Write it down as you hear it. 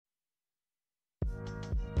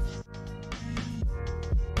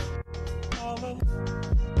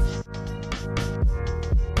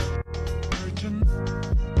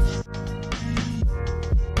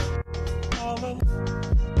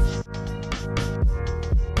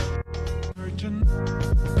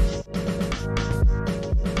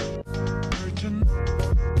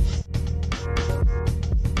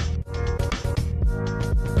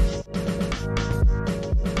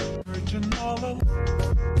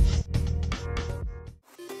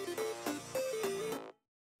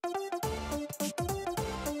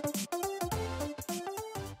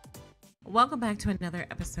Welcome back to another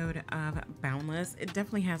episode of Boundless. It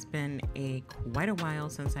definitely has been quite a while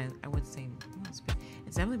since I would say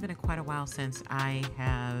it's definitely been quite a while since I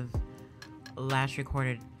have last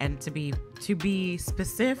recorded, and to be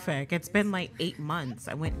specific, it's been like 8 months.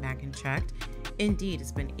 I went back and checked. Indeed,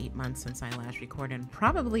 it's been 8 months since I last recorded, and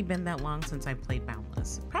probably been that long since I played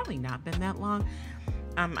Boundless. Probably not been that long.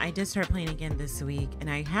 I did start playing again this week, and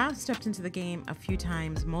I have stepped into the game a few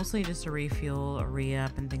times, mostly just to refuel,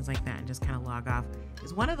 re-up, and things like that, and just kind of log off.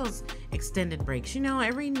 It's one of those extended breaks. You know,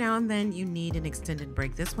 every now and then you need an extended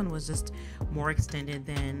break. This one was just more extended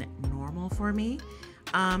than normal for me.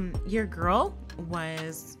 Your girl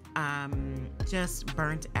was just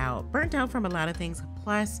burnt out from a lot of things.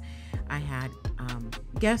 Plus, I had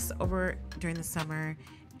guests over during the summer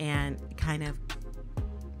and kind of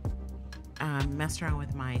messed around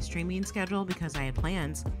with my streaming schedule because I had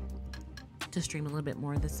plans to stream a little bit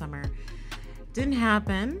more this summer. Didn't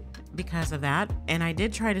happen because of that, and I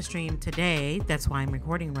did try to stream today. That's why I'm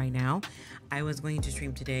recording right now. I was going to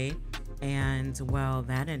stream today, and well,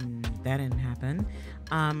 that didn't happen.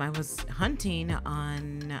 I was hunting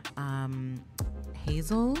on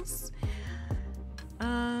Hazel's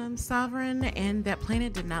sovereign, and that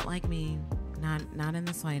planet did not like me. Not in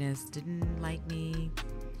the slightest. Didn't like me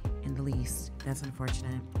in the least. That's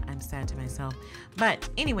unfortunate. I'm sad to myself. But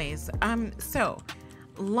anyways, so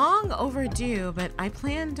long overdue, but I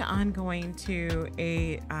planned on going to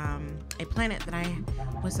a planet that I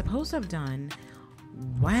was supposed to have done a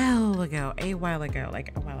while ago. Like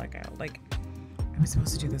I was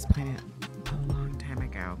supposed to do this planet a long time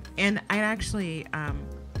ago. And I actually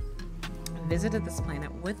visited this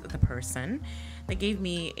planet with the person that gave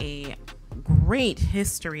me a great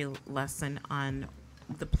history lesson on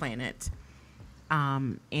the planet.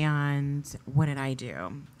 And what did I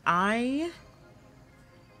do? I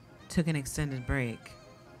took an extended break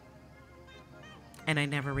and I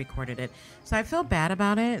never recorded it. So I feel bad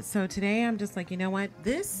about it. So today I'm just like, you know what?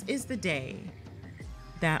 This is the day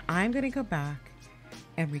that I'm going to go back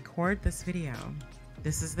and record this video.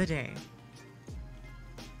 This is the day.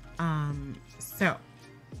 So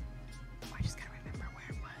I just gotta remember where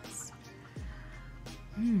it was.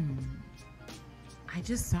 I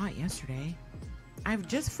just saw it yesterday. I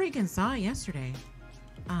just freaking saw it yesterday.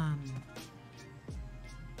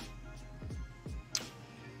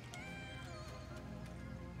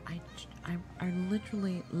 I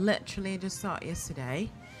literally just saw it yesterday.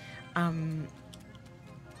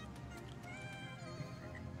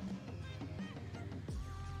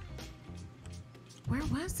 Where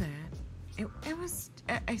was it? It was,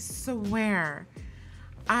 I swear.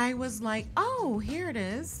 I was like, oh, here it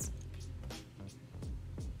is.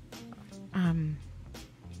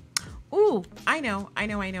 Ooh, I know.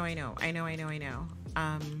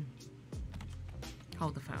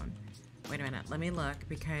 Hold the phone. Wait a minute. Let me look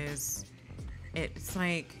because it's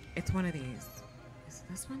like, it's one of these. Is it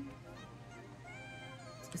this one?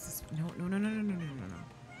 Is this, no.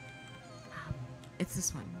 It's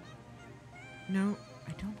this one. No,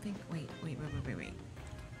 I don't think, wait.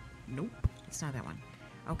 Nope, it's not that one.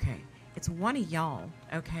 Okay, it's one of y'all,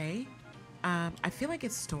 okay? I feel like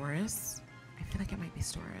it's Taurus. I feel like it might be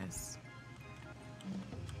Taurus.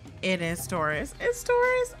 It is Taurus. It's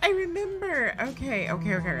Taurus. I remember. Okay.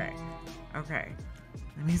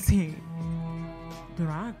 Let me see.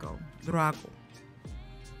 Drago.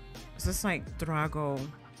 Is this like Drago,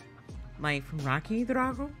 like from Rocky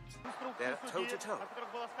Drago? They're toe-to-toe.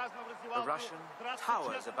 The Russian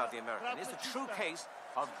towers above the American. It's a true case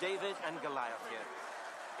of David and Goliath here.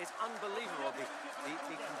 It's unbelievable, the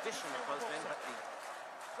condition of both men, but the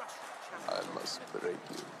Russian champion... I must break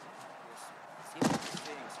you.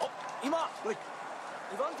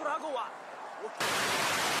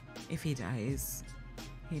 If he dies,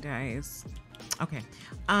 he dies. Okay.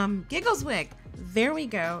 Giggleswick. There we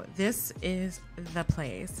go. This is the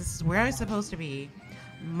place. This is where I was supposed to be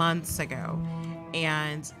months ago.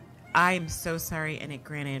 And I'm so sorry, and it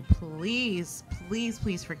granted. Please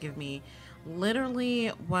forgive me.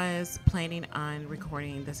 Literally was planning on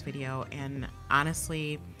recording this video, and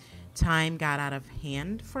honestly, time got out of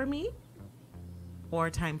hand for me. or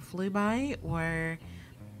time flew by, or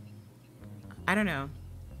I don't know.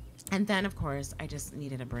 And then, of course, I just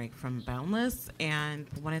needed a break from Boundless and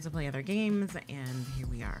wanted to play other games, and here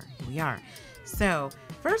we are. Here we are. So,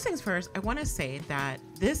 first things first, I want to say that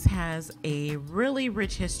this has a really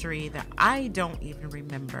rich history that I don't even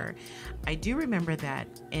remember. I do remember that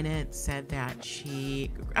in it said that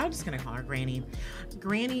I'm just going to call her Granny.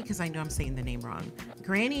 Granny, because I know I'm saying the name wrong.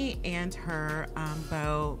 Granny and her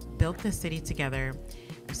beau built the city together.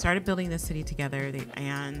 Started building the city together,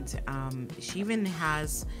 and she even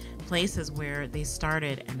has places where they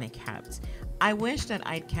started and they kept. I wish that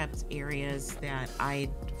I'd kept areas that I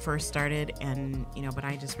first started, and but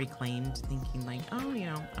I just reclaimed, thinking like, oh,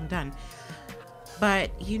 I'm done.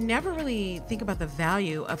 But you never really think about the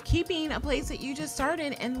value of keeping a place that you just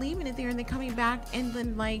started and leaving it there, and then coming back and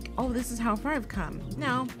then like, oh, this is how far I've come.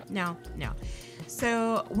 No.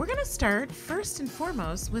 So we're going to start first and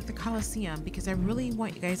foremost with the Coliseum, because I really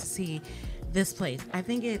want you guys to see this place. I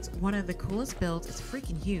think it's one of the coolest builds. It's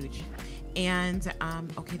freaking huge. And,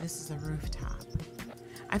 okay, this is a rooftop.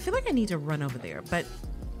 I feel like I need to run over there, but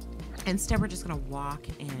instead we're just going to walk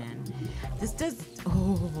in.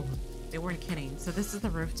 They weren't kidding. So this is the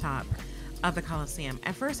rooftop of the Coliseum.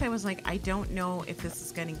 At first I was like, I don't know if this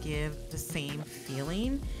is going to give the same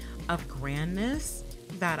feeling of grandness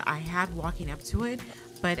that I had walking up to it,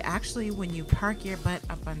 but actually when you park your butt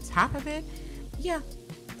up on top of it, yeah,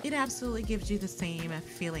 it absolutely gives you the same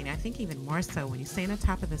feeling. I think even more so when you stay on the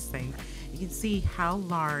top of this thing, you can see how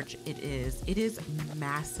large it is. It is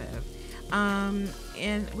massive.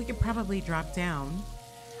 And we could probably drop down.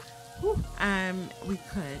 Whew. We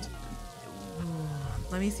could. Ooh.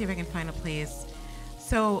 Let me see if I can find a place.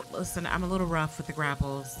 So listen, I'm a little rough with the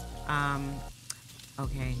grapples.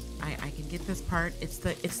 Okay, I can get this part. It's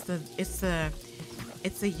the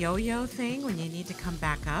yo-yo thing when you need to come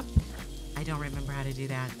back up. I don't remember how to do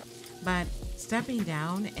that. But stepping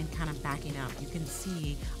down and kind of backing up, you can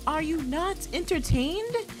see, are you not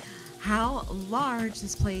entertained? How large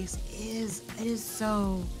this place is. It is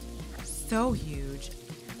so huge.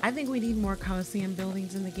 I think we need more Coliseum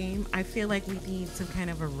buildings in the game. I feel like we need some kind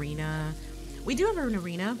of arena. We do have an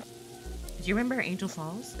arena. Do you remember Angel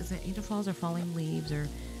Falls? Is it Angel Falls or Falling Leaves or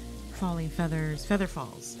Falling Feathers? Feather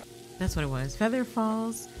Falls. That's what it was. Feather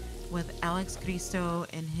Falls with Alex Cristo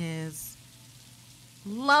and his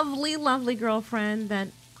lovely, lovely girlfriend that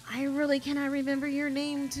I really cannot remember your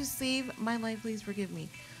name to save my life. Please forgive me.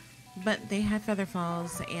 But they had Feather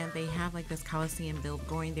Falls, and they have like this Coliseum build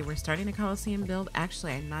going. They were starting a Coliseum build.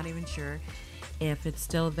 Actually, I'm not even sure if it's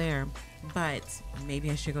still there, but maybe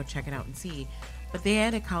I should go check it out and see. But they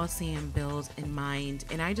had a Coliseum build in mind,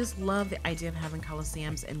 and I just love the idea of having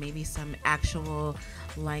Coliseums and maybe some actual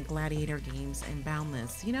like gladiator games and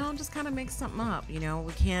Boundless. Just kind of make something up.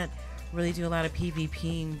 We can't really do a lot of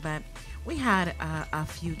PvPing, but we had a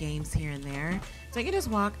few games here and there. So I can just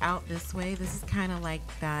walk out this way. This is kind of like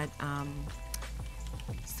that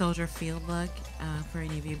Soldier Field look for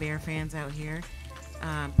any of you Bear fans out here.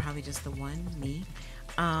 Probably just the one, me.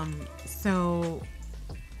 So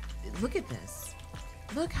look at this.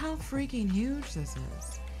 Look how freaking huge this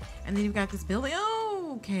is. And then you've got this building.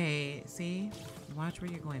 Oh, okay. See? Watch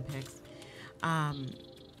where you're going, pigs.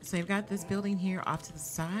 So you've got this building here off to the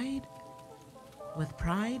side with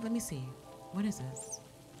pride. Let me see. What is this?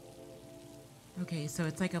 Okay, so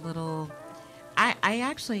it's like a little... I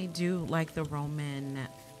actually do like the Roman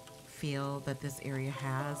feel that this area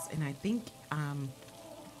has. And I think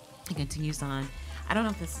it continues on. I don't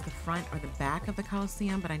know if this is the front or the back of the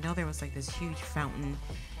Coliseum, but I know there was like this huge fountain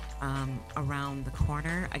around the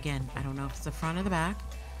corner. Again, I don't know if it's the front or the back.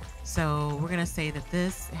 So we're going to say that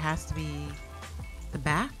this has to be the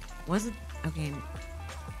back. Was it? Okay.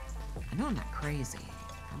 I know I'm not crazy.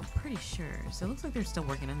 I'm pretty sure. So it looks like they're still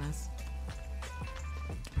working on this.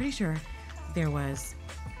 Pretty sure there was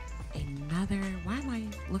another... Why am I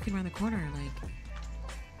looking around the corner like...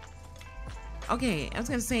 Okay, I was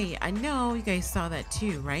going to say, I know you guys saw that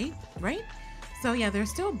too, right? Right? So yeah, they're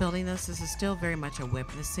still building this. This is still very much a whip.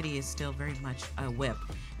 The city is still very much a whip.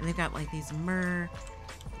 And they've got like these mermaids,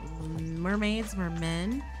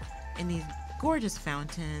 mermen, and these gorgeous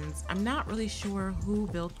fountains. I'm not really sure who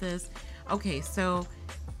built this. Okay, so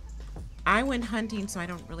I went hunting, so I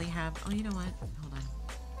don't really have... Oh, you know what? Hold on.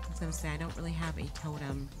 I was going to say, I don't really have a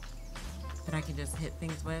totem that I can just hit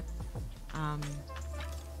things with.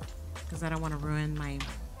 Because I don't want to ruin my...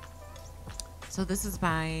 So this is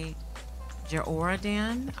by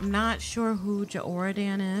Jehoradan. I'm not sure who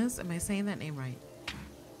Jehoradan is. Am I saying that name right?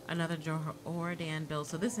 Another Jehoradan build.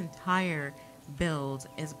 So this entire build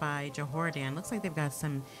is by Jehoradan. Looks like they've got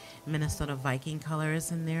some Minnesota Viking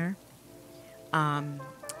colors in there.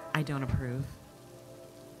 I don't approve.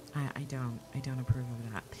 I don't approve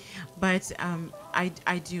of that. But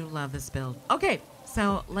I do love this build. Okay,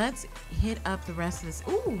 so let's hit up the rest of this.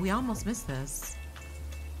 Ooh, we almost missed this.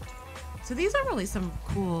 So these are really some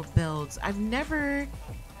cool builds. I've never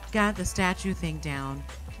got the statue thing down,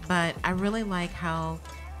 but I really like how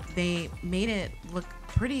they made it look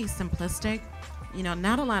pretty simplistic. You know,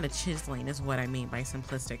 not a lot of chiseling is what I mean by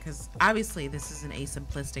simplistic, because obviously this is an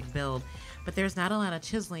simplistic build, but there's not a lot of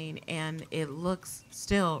chiseling and it looks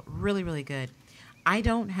still really, really good. I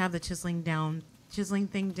don't have the chiseling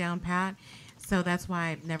thing down pat, so that's why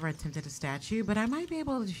I've never attempted a statue, but I might be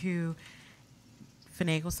able to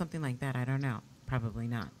finagle something like that. I don't know. Probably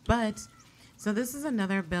not. But so this is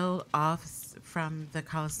another build off from the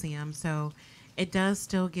Colosseum. So it does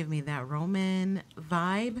still give me that Roman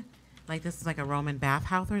vibe. Like this is like a Roman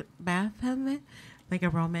bathhouse, like a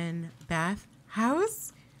Roman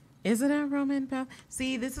bathhouse. Is it a Roman bath?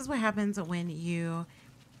 See, this is what happens when you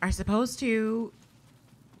are supposed to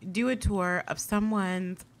do a tour of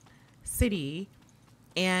someone's city,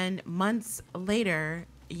 and months later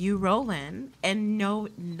you roll in and know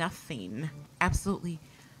nothing, absolutely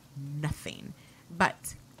nothing.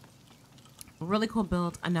 But really cool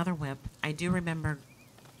build, another whip. I do remember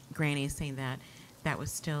Granny saying that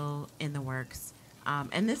was still in the works.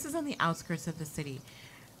 And this is on the outskirts of the city.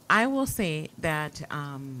 I will say that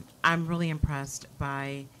I'm really impressed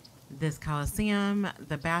by this Colosseum,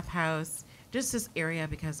 the bathhouse, just this area,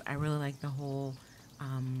 because I really like the whole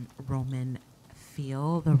Roman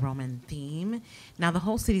feel, the Roman theme. Now, the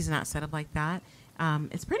whole city's not set up like that.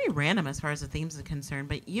 It's pretty random as far as the themes are concerned,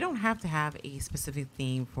 but you don't have to have a specific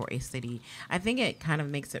theme for a city. I think it kind of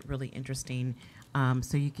makes it really interesting.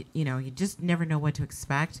 So you just never know what to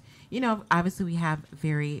expect. You know, obviously we have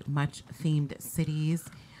very much themed cities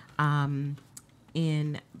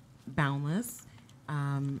in Boundless.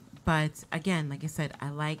 But again, like I said, I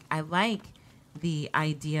like the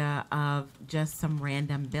idea of just some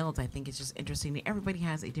random builds. I think it's just interesting. Everybody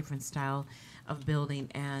has a different style of building,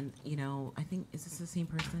 and I think, is this the same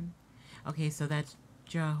person? Okay, so that's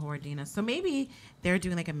Jahordina. So maybe they're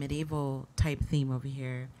doing like a medieval type theme over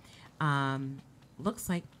here. Looks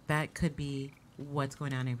like that could be what's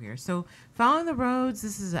going on over here. So following the roads,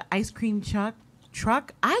 this is an ice cream truck.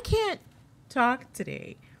 I can't talk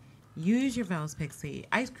today. Use your vowels, Pixie.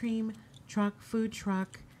 Ice cream truck, food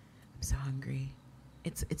truck. I'm so hungry.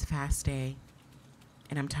 It's fast day,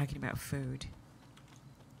 and I'm talking about food.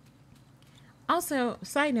 Also,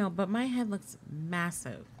 side note, but my head looks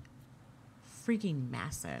massive. Freaking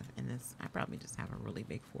massive in this. I probably just have a really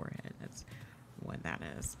big forehead. That's what that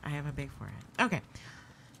is. I have a big forehead. Okay.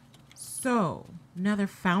 So, another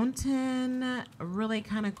fountain. Really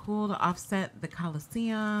kind of cool to offset the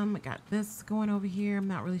Colosseum. I got this going over here. I'm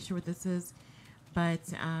not really sure what this is, but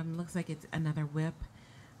looks like it's another whip.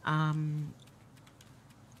 At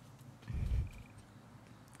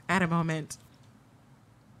a moment.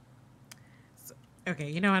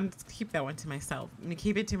 Okay, I'm going to keep that one to myself. I'm going to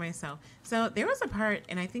keep it to myself. So there was a part,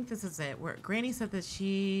 and I think this is it, where Granny said that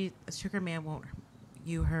Sugar Man won't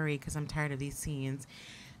you hurry because I'm tired of these scenes.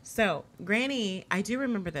 So Granny, I do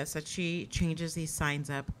remember this, that she changes these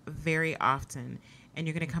signs up very often, and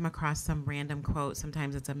you're going to come across some random quote.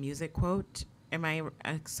 Sometimes it's a music quote, a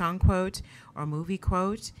song quote, or a movie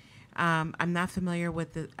quote. I'm not familiar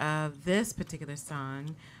with this particular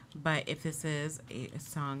song, but if this is a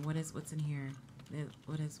song, what's in here?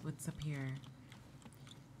 What's up here?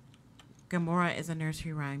 Gamora is a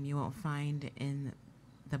nursery rhyme you won't find in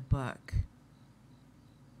the book.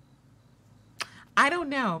 I don't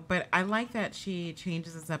know, but I like that she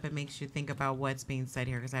changes this up and makes you think about what's being said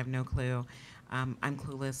here, because I have no clue. I'm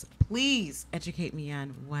clueless. Please educate me on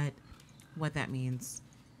what that means.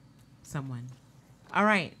 Someone. All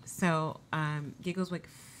right, so Giggleswick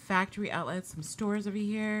factory outlets, some stores over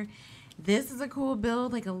here. This is a cool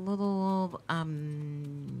build, like a little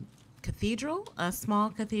cathedral, a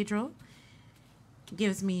small cathedral.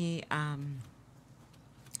 Gives me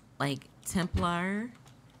like Templar,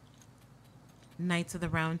 Knights of the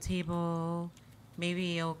Round Table,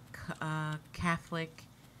 maybe a Catholic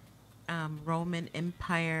Roman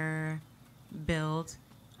Empire build.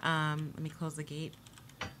 Let me close the gate.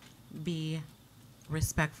 Be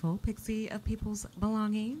respectful, Pixie, of people's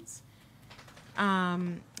belongings.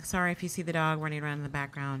 Sorry if you see the dog running around in the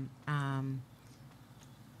background.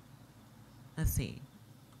 Let's see.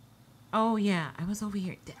 Oh, yeah, I was over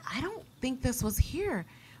here. I don't think this was here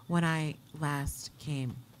when I last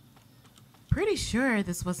came. Pretty sure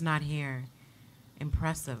this was not here.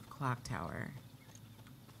 Impressive clock tower.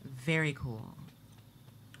 Very cool.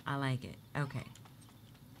 I like it. Okay.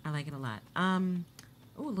 I like it a lot. Oh,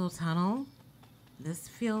 a little tunnel. This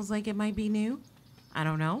feels like it might be new. I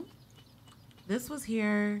don't know. This was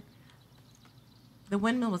here. The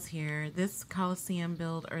windmill was here. This Colosseum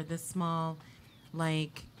build, or this small,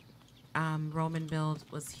 like, Roman build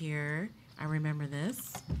was here. I remember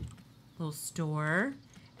this. Little store.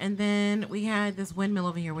 And then we had this windmill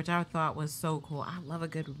over here, which I thought was so cool. I love a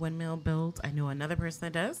good windmill build. I know another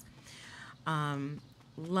person that does.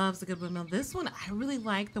 Loves a good windmill. This one, I really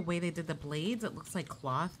like the way they did the blades. It looks like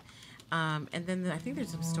cloth. And then I think there's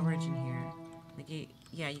some storage in here. Like,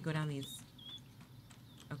 yeah, you go down these.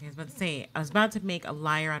 Okay, I was about to make a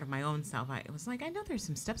liar out of my own self. I was like, I know there's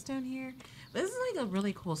some steps down here. But this is like a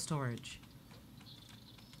really cool storage.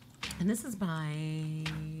 And this is by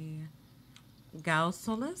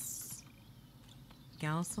Giggleswick.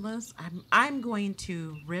 I'm going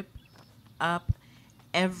to rip up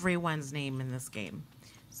everyone's name in this game.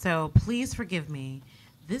 So please forgive me.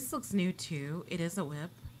 This looks new too. It is a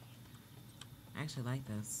whip. I actually like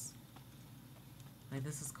this. Like,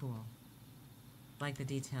 this is cool. Like the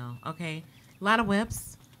detail. Okay. A lot of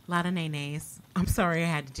whips. A lot of nays. I'm sorry I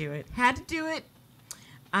had to do it. Had to do it.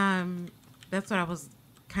 That's what I was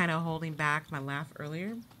kind of holding back my laugh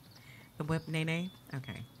earlier. The whip nay.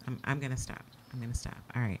 Okay. I'm going to stop. I'm going to stop.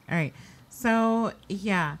 All right. All right. So,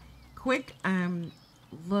 yeah. Quick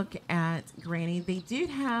look at Granny. They did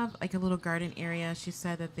have like a little garden area. She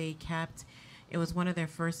said that they kept, it was one of their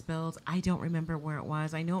first builds. I don't remember where it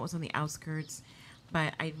was. I know it was on the outskirts,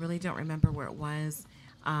 but I really don't remember where it was.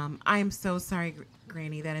 I am so sorry,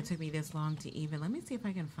 Granny, that it took me this long to even, let me see if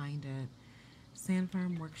I can find it. Sand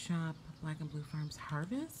Farm Workshop, Black and Blue Farms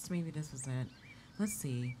Harvest. Maybe this was it. Let's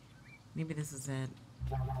see. Maybe this is it.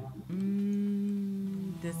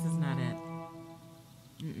 This is not it.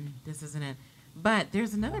 This isn't it. But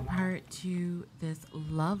there's another part to this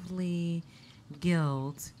lovely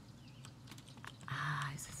guild.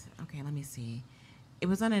 Okay, let me see. It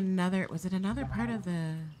was on another, was it another part of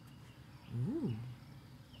the, ooh.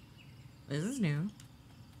 This is new.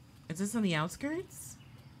 Is this on the outskirts?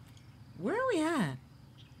 Where are we at?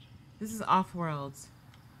 This is Off-World.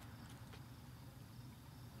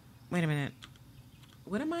 Wait a minute.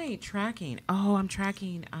 What am I tracking? Oh, I'm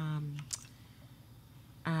tracking,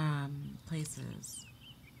 places.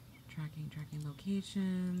 Tracking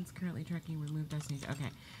locations. Currently tracking removed destination. Okay.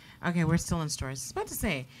 Okay, we're still in stores. I was about to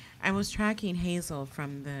say, I was tracking Hazel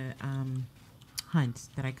from the hunt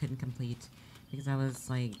that I couldn't complete because I was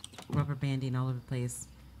like rubber banding all over the place.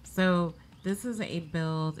 So this is a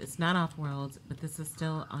build. It's not Off-World, but this is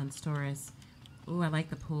still on Storis. Ooh, I like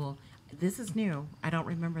the pool. This is new. I don't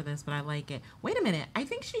remember this, but I like it. Wait a minute. I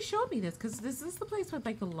think she showed me this because this is the place with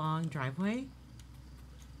like the long driveway.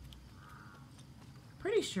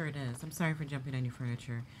 Pretty sure it is. I'm sorry for jumping on your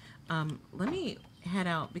furniture. Let me head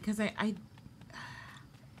out because I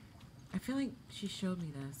feel like she showed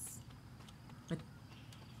me this. But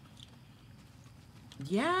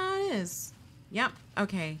yeah, it is. Yep.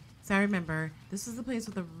 Okay. So I remember this is the place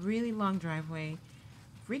with a really long driveway.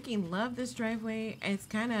 Freaking love this driveway. It's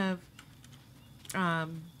kind of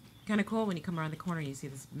cool when you come around the corner and you see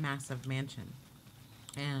this massive mansion.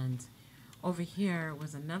 And over here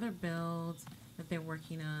was another build that they're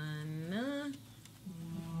working on.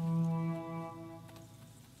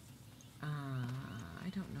 I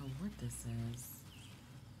don't know what this is,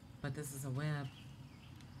 but this is a web.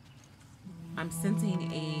 I'm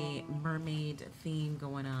sensing a mermaid theme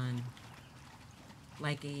going on,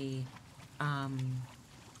 like a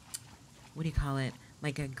what do you call it?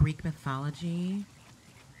 Like a Greek mythology,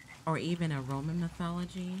 or even a Roman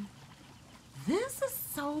mythology. This is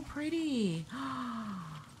so pretty.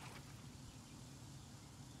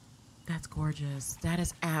 That's gorgeous. That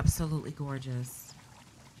is absolutely gorgeous.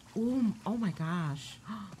 Ooh, oh my gosh.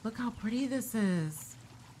 Look how pretty this is.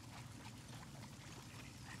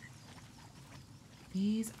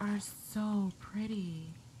 These are so pretty.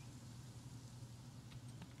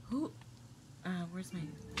 Who? Where's my...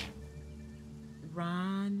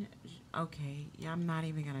 Ron... Okay, yeah, I'm not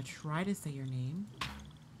even gonna try to say your name.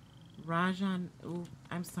 Rajan... Ooh,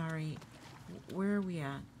 I'm sorry. Where are we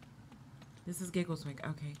at? This is Giggleswick.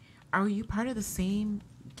 Okay. Are you part of the same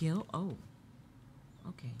guild? Oh.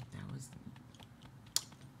 Okay, that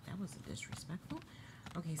was disrespectful.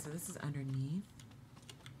 Okay, so this is underneath.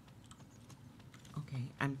 Okay,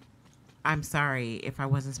 I'm sorry if I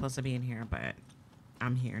wasn't supposed to be in here, but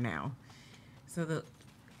I'm here now. So the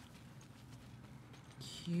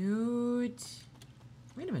cute.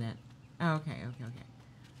 Wait a minute. Oh, okay.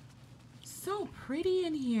 So pretty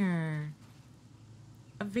in here.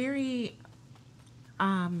 A very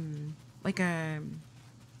like a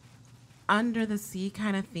under the sea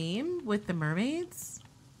kind of theme with the mermaids.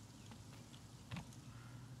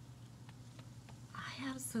 I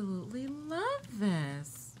absolutely love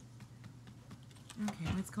this. Okay,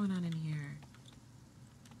 what's going on in here?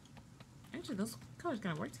 Actually, those colors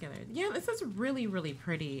kind of work together. Yeah, this is really, really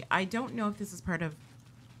pretty. I don't know if this is part of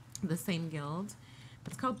the same guild,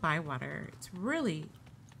 but it's called Bywater. It's really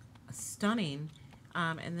stunning.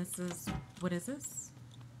 And this is, what is this?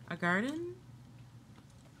 A garden?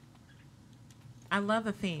 I love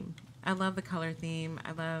the theme. I love the color theme.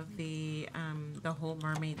 I love the whole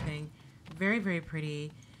mermaid thing. Very, very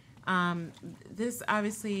pretty. This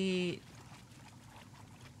obviously,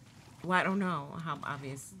 well, I don't know how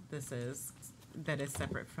obvious this is, that is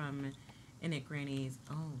separate from Innit Granny's.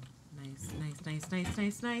 Oh, nice, nice, nice, nice,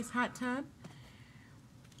 nice, nice. Hot tub.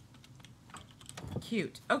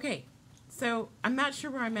 Cute. Okay, so I'm not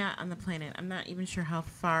sure where I'm at on the planet. I'm not even sure how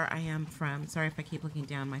far I am from, sorry if I keep looking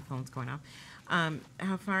down, my phone's going off.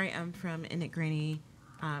 How far I am from Innit Granny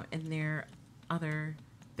and their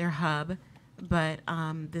hub. But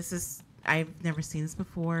this is, I've never seen this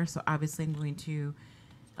before, so obviously I'm going to,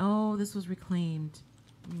 oh, this was reclaimed.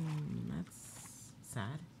 That's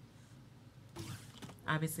sad.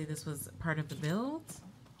 Obviously this was part of the build.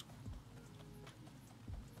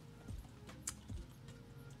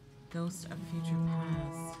 Ghost of Future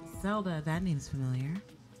Past. Zelda, that name's familiar.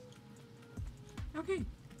 Okay.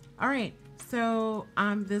 All right. So,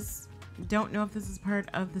 this, don't know if this is part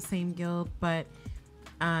of the same guild, but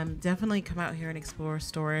definitely come out here and explore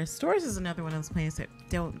Storis. Storis is another one of those planets that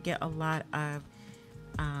don't get a lot of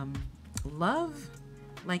love,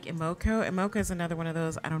 like Imoko. Imoko is another one of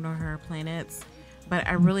those, I don't know her planets, but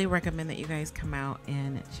I really recommend that you guys come out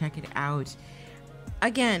and check it out.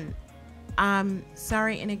 Again,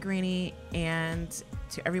 sorry, Innit Granny, and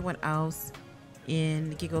to everyone else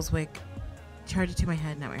in Giggleswick, charge it to my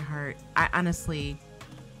head, not my heart. I honestly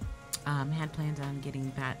had planned on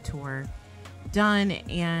getting that tour done,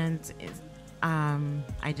 and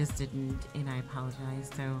I just didn't, and I apologize.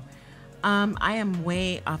 So I am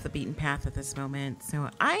way off the beaten path at this moment, so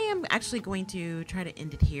I am actually going to try to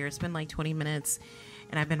end it here. It's been like 20 minutes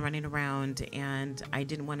and I've been running around, and I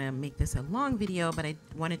didn't want to make this a long video, but I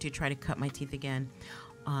wanted to try to cut my teeth again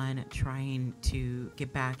on trying to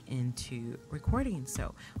get back into recording.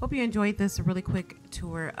 So hope you enjoyed this really quick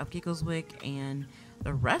tour of Giggleswick and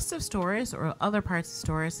the rest of Storis, or other parts of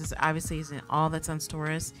Storis. This obviously isn't all that's on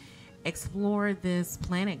Storis. Explore this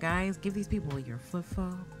planet, guys. Give these people your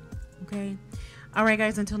flip-flop, okay? All right,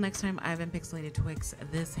 guys, until next time, I've been Pixelated Twix.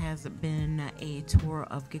 This has been a tour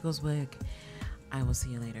of Giggleswick. I will see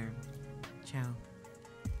you later. Ciao.